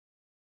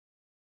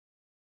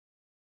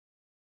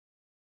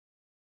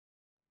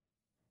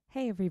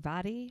Hey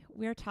everybody,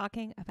 we're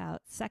talking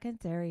about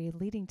secondary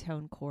leading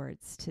tone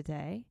chords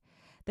today.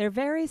 They're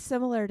very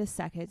similar to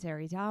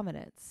secondary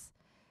dominants.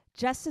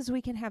 Just as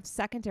we can have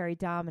secondary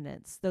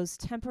dominants, those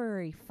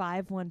temporary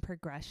 5-1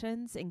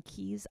 progressions in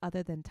keys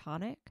other than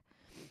tonic,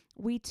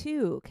 we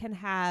too can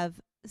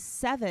have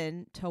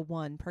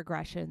 7-1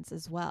 progressions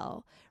as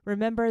well.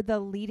 Remember,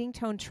 the leading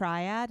tone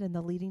triad and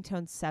the leading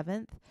tone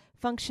seventh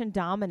function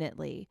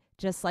dominantly,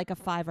 just like a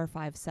 5 or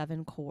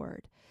 5-7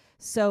 chord.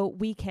 So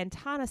we can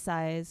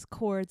tonicize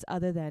chords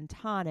other than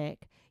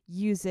tonic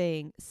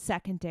using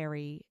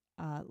secondary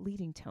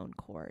leading tone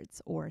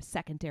chords or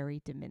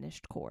secondary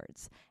diminished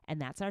chords.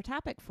 And that's our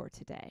topic for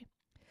today.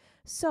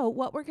 So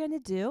what we're going to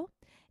do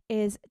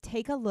is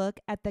take a look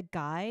at the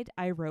guide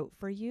I wrote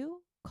for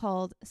you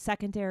called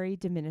Secondary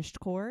Diminished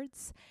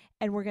Chords,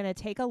 and we're going to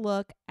take a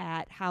look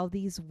at how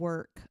these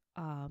work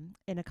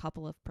in a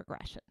couple of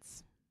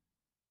progressions.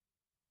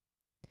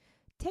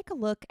 Take a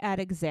look at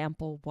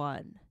example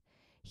 1.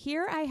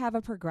 Here I have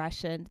a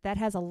progression that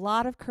has a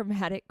lot of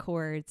chromatic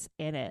chords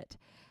in it.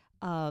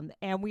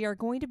 And we are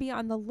going to be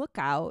on the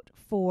lookout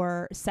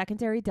for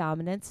secondary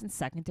dominants and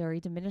secondary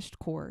diminished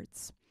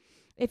chords.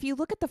 If you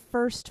look at the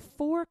first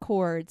 4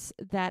 chords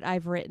that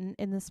I've written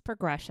in this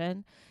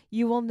progression,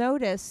 you will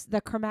notice the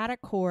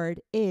chromatic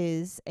chord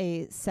is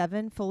a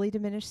 7 fully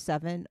diminished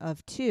 7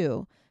 of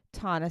 2,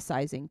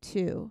 tonicizing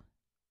 2.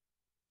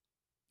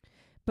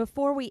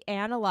 Before we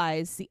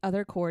analyze the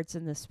other chords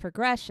in this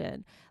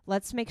progression,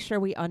 let's make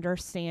sure we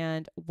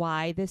understand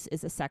why this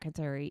is a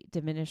secondary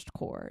diminished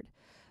chord.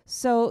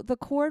 So the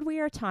chord we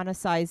are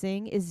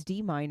tonicizing is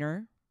D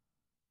minor,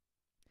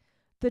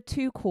 the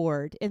 2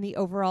 chord in the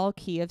overall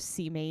key of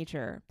C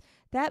major.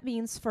 That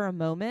means for a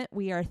moment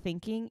we are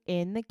thinking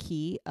in the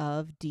key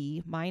of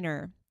D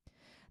minor.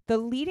 The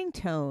leading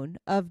tone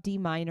of D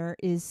minor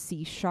is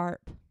C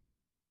sharp.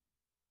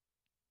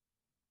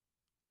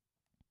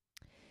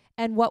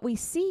 And what we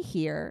see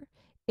here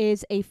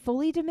is a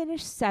fully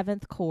diminished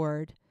 7th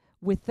chord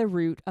with the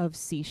root of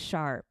C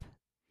sharp.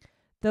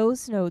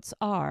 Those notes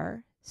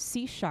are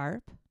C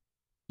sharp,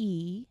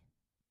 E,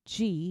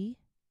 G,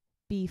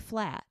 B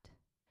flat,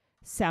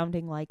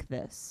 sounding like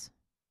this.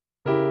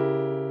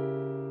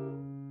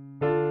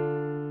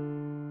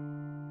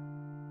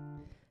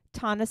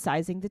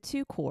 Tonicizing the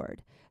 2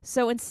 chord.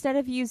 So instead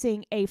of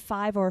using a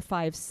 5 or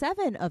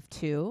 5-7 of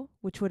 2,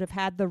 which would have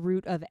had the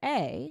root of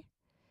A,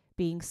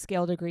 being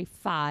scale degree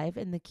 5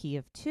 in the key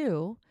of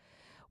 2,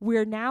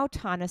 we're now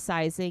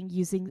tonicizing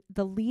using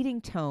the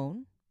leading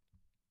tone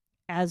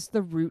as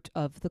the root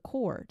of the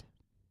chord.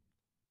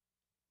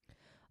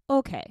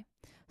 Okay,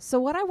 so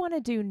what I want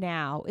to do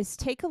now is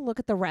take a look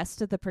at the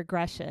rest of the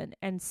progression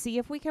and see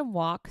if we can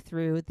walk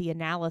through the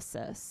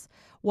analysis.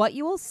 What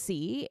you will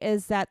see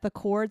is that the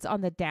chords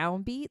on the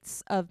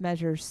downbeats of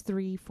measures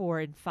 3, 4,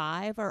 and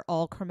 5 are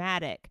all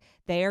chromatic.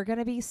 They are going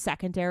to be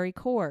secondary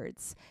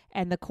chords,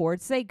 and the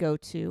chords they go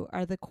to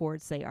are the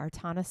chords they are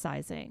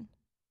tonicizing.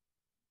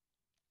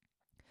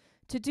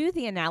 To do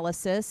the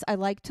analysis, I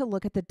like to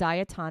look at the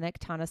diatonic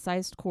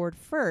tonicized chord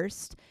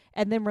first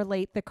and then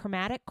relate the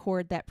chromatic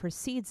chord that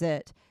precedes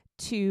it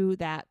to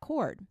that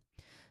chord.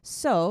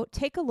 So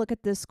take a look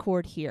at this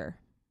chord here.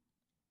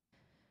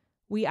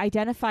 We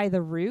identify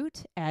the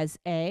root as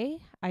A.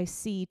 I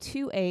see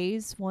 2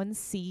 A's, 1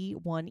 C,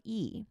 1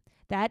 E.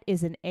 That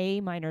is an A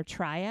minor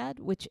triad,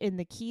 which in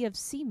the key of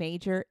C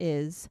major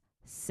is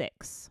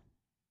 6.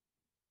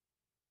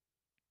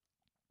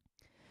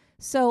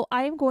 So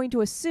I am going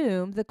to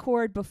assume the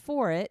chord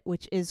before it,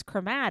 which is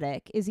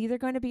chromatic, is either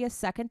going to be a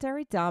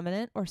secondary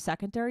dominant or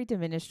secondary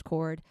diminished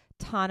chord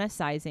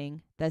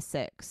tonicizing the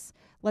 6.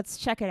 Let's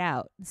check it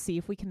out and see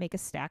if we can make a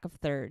stack of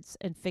thirds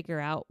and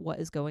figure out what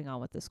is going on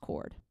with this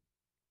chord.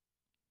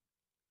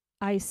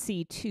 I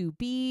see 2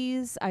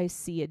 B's, I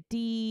see a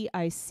D,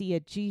 I see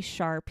a G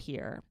sharp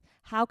here.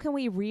 How can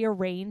we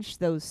rearrange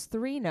those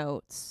 3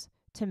 notes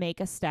to make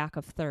a stack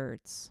of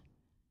thirds?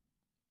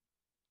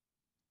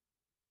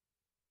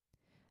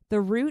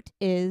 The root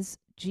is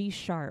G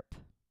sharp.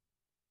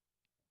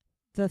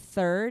 The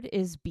third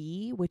is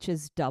B, which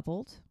is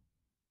doubled.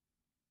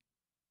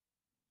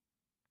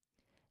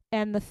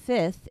 And the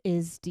 5th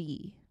is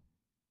D.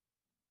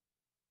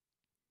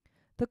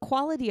 The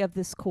quality of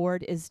this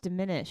chord is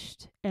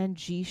diminished, and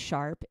G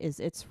sharp is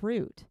its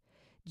root.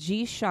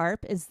 G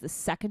sharp is the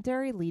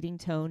secondary leading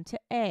tone to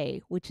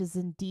A, which is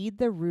indeed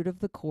the root of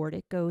the chord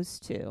it goes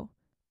to.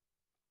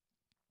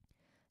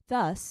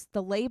 Thus,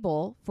 the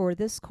label for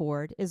this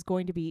chord is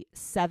going to be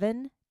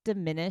 7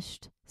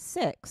 diminished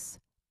 6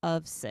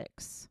 of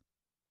 6.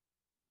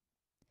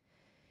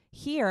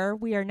 Here,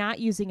 we are not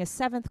using a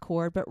 7th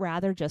chord, but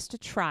rather just a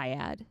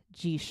triad,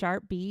 G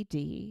sharp, B,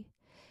 D.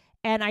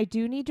 And I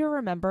do need to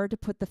remember to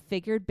put the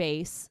figured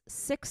bass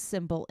 6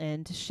 symbol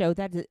in to show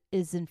that it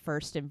is in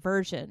first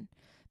inversion,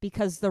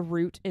 because the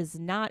root is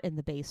not in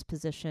the bass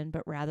position,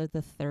 but rather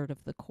the third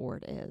of the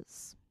chord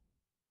is.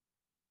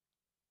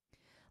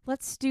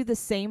 Let's do the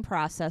same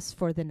process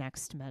for the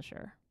next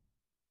measure.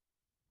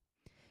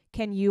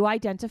 Can you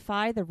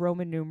identify the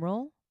Roman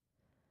numeral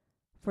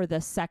for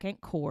the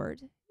second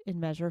chord in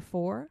measure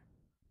 4.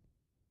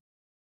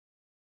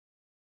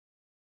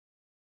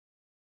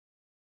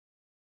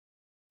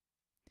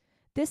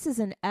 This is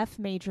an F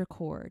major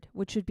chord,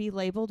 which would be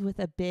labeled with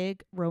a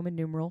big Roman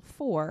numeral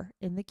 4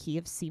 in the key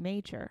of C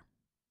major.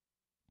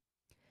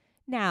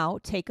 Now,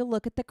 take a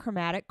look at the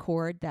chromatic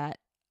chord that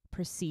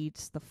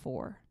precedes the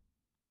 4.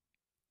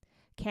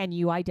 Can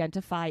you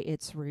identify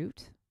its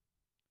root?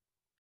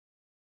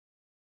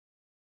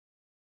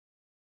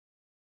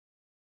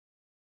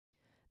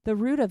 The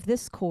root of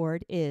this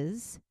chord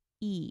is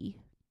E.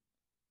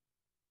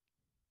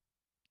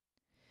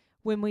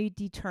 When we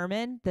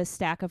determine the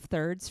stack of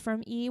thirds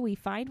from E, we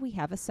find we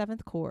have a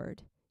 7th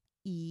chord,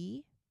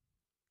 E,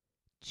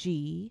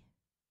 G,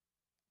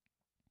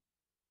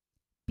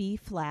 B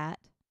flat,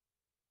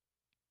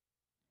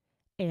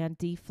 and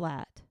D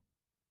flat.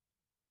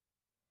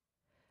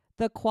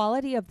 The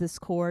quality of this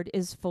chord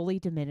is fully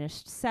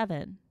diminished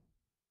 7.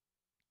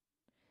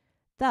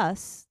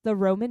 Thus, the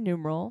Roman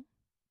numeral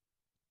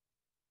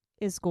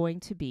is going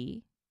to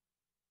be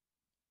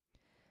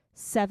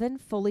 7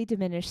 fully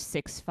diminished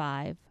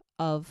 6/5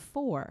 of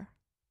 4.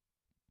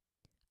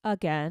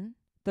 Again,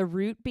 the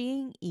root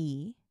being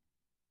E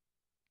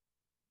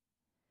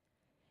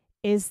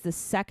is the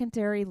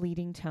secondary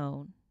leading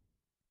tone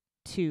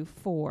to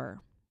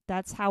 4.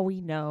 That's how we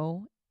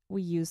know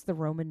we use the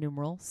Roman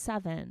numeral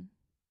 7.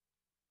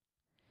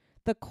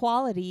 The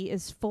quality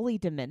is fully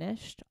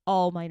diminished,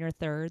 all minor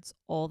thirds,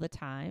 all the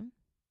time.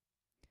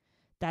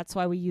 That's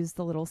why we use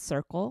the little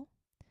circle.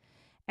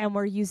 And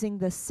we're using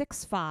the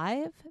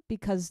 6/5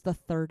 because the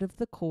third of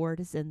the chord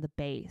is in the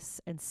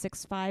bass, and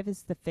 6/5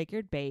 is the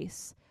figured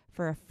bass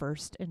for a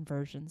first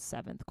inversion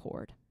 7th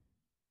chord.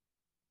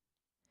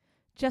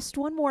 Just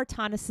one more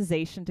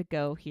tonicization to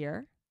go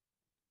here.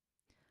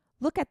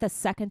 Look at the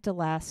second to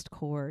last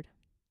chord.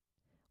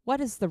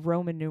 What is the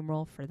Roman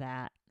numeral for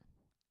that?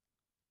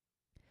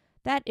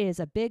 That is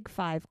a big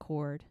 5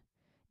 chord.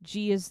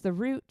 G is the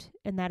root,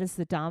 and that is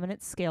the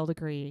dominant scale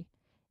degree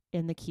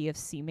in the key of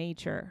C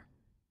major.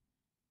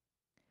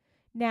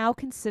 Now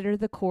consider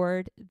the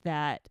chord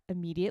that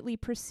immediately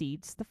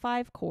precedes the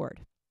 5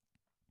 chord.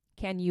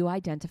 Can you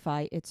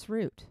identify its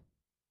root?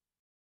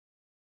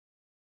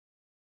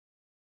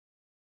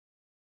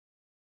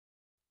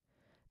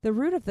 The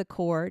root of the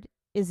chord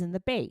is in the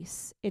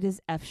bass. It is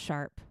F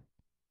sharp.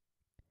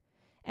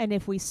 And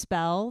if we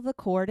spell the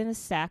chord in a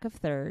stack of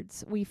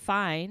thirds, we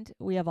find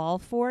we have all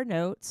 4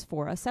 notes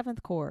for a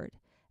 7th chord.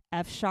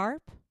 F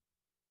sharp,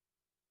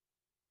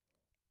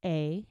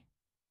 A,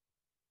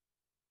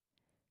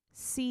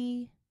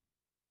 C,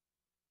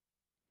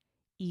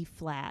 E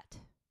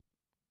flat.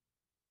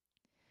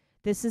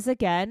 This is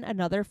again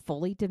another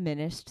fully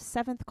diminished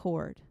 7th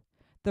chord.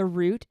 The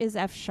root is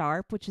F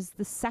sharp, which is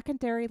the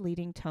secondary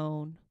leading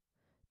tone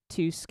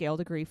to scale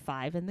degree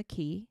 5 in the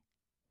key.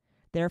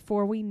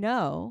 Therefore, we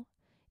know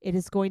it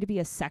is going to be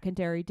a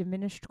secondary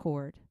diminished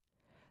chord.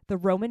 The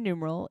Roman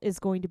numeral is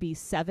going to be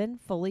 7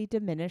 fully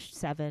diminished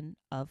 7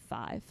 of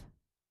 5.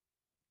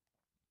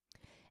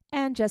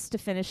 And just to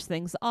finish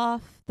things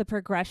off, the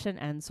progression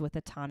ends with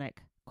a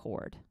tonic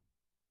chord.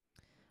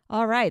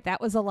 All right, that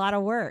was a lot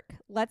of work.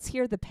 Let's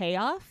hear the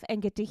payoff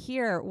and get to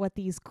hear what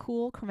these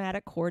cool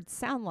chromatic chords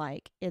sound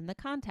like in the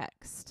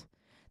context.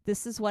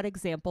 This is what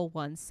example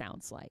 1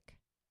 sounds like.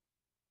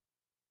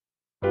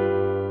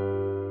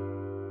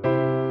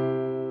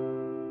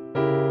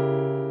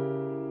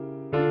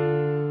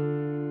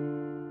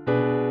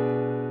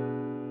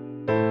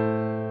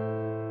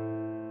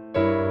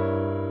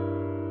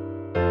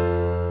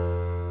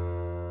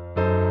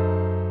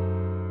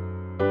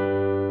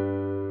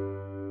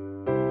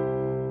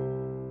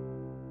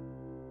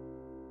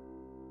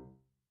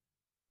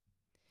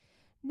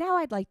 Now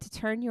I'd like to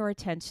turn your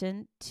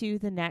attention to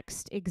the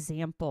next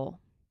example.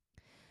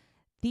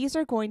 These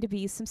are going to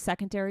be some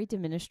secondary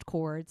diminished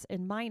chords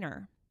in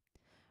minor.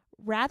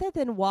 Rather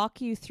than walk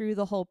you through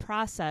the whole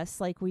process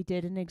like we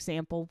did in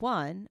example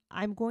 1,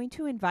 I'm going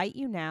to invite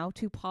you now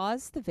to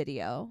pause the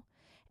video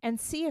and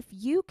see if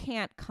you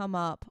can't come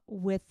up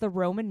with the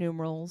Roman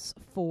numerals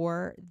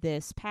for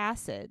this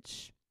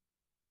passage.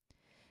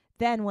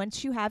 Then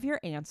once you have your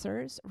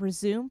answers,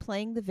 resume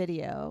playing the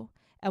video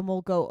and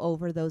we'll go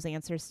over those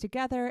answers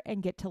together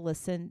and get to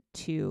listen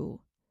to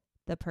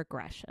the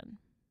progression.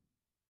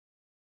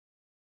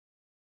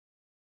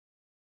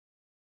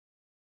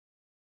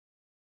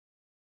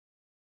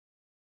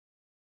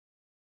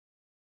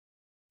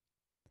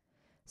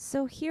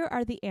 So here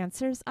are the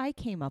answers I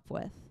came up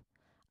with.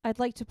 I'd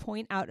like to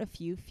point out a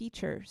few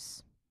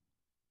features.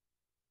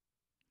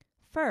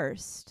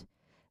 First,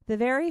 the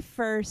very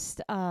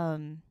first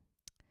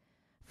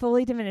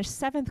fully diminished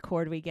 7th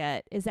chord we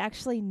get is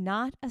actually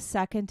not a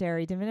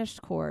secondary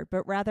diminished chord,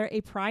 but rather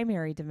a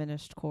primary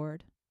diminished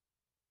chord.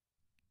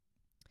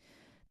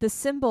 The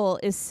symbol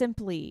is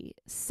simply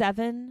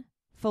 7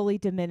 fully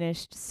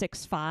diminished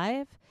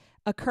 6/5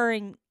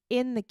 occurring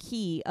in the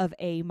key of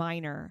A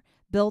minor,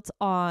 built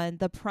on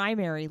the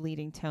primary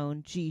leading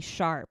tone G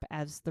sharp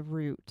as the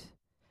root.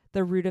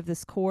 The root of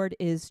this chord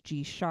is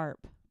G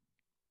sharp.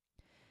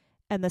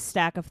 And the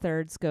stack of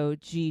thirds go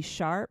G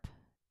sharp,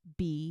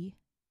 B,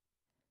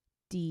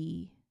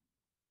 D,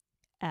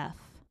 F,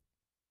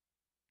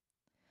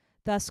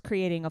 thus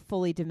creating a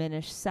fully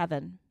diminished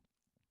 7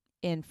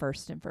 in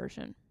first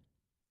inversion.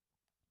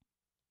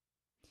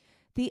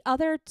 The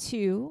other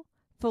two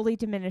fully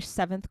diminished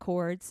seventh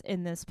chords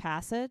in this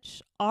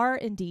passage are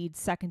indeed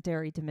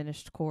secondary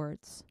diminished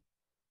chords.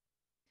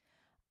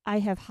 I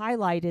have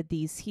highlighted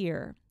these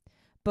here.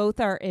 Both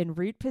are in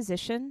root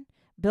position,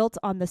 built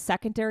on the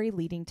secondary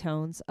leading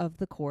tones of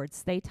the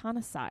chords they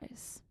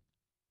tonicize.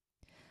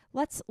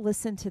 Let's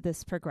listen to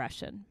this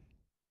progression.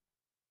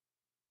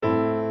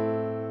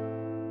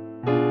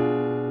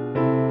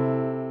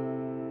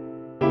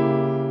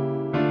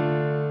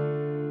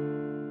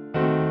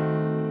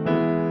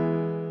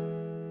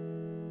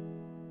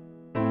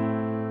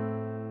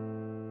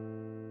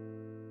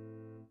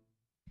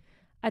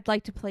 I'd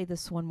like to play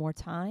this one more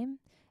time,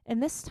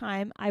 and this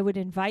time I would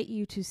invite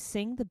you to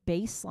sing the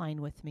bass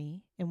line with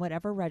me in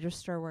whatever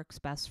register works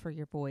best for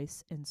your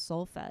voice in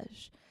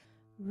solfege.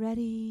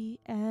 Ready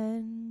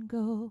and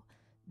go.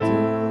 Do, re,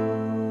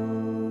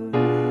 mi,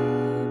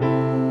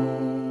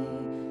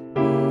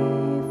 fa,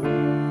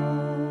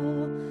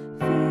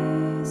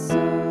 fi,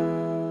 sol,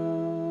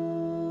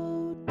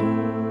 do.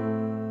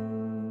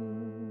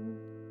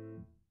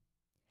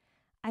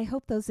 I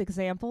hope those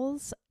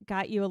examples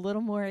got you a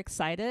little more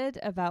excited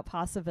about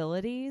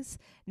possibilities,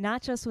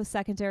 not just with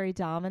secondary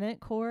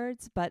dominant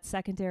chords, but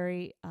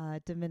secondary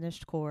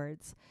diminished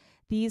chords.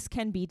 These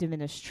can be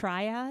diminished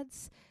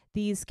triads.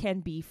 These can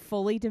be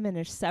fully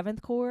diminished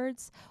seventh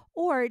chords,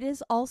 or it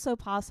is also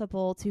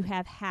possible to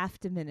have half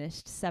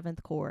diminished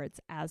seventh chords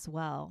as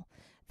well.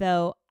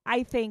 Though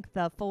I think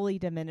the fully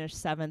diminished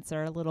sevenths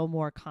are a little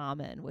more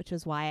common, which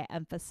is why I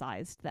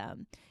emphasized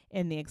them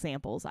in the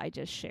examples I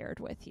just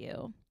shared with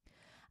you.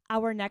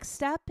 Our next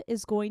step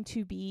is going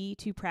to be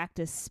to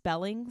practice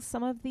spelling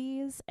some of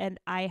these, and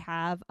I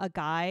have a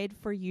guide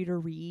for you to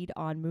read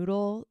on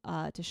Moodle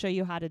to show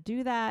you how to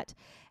do that,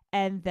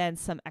 and then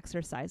some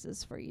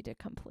exercises for you to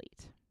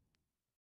complete.